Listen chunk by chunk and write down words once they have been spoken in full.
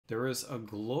There is a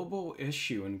global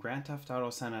issue in Grand Theft Auto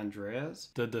San Andreas,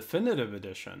 the definitive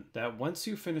edition, that once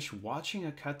you finish watching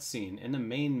a cutscene in the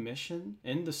main mission,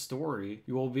 in the story,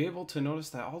 you will be able to notice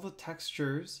that all the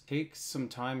textures take some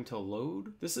time to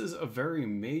load. This is a very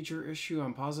major issue.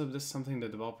 I'm positive this is something the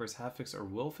developers have fixed or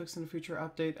will fix in a future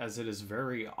update, as it is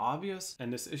very obvious,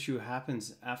 and this issue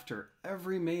happens after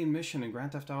every main mission in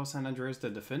Grand Theft Auto San Andreas, the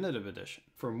definitive edition.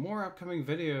 For more upcoming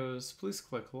videos, please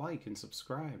click like and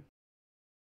subscribe.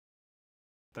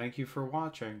 Thank you for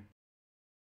watching.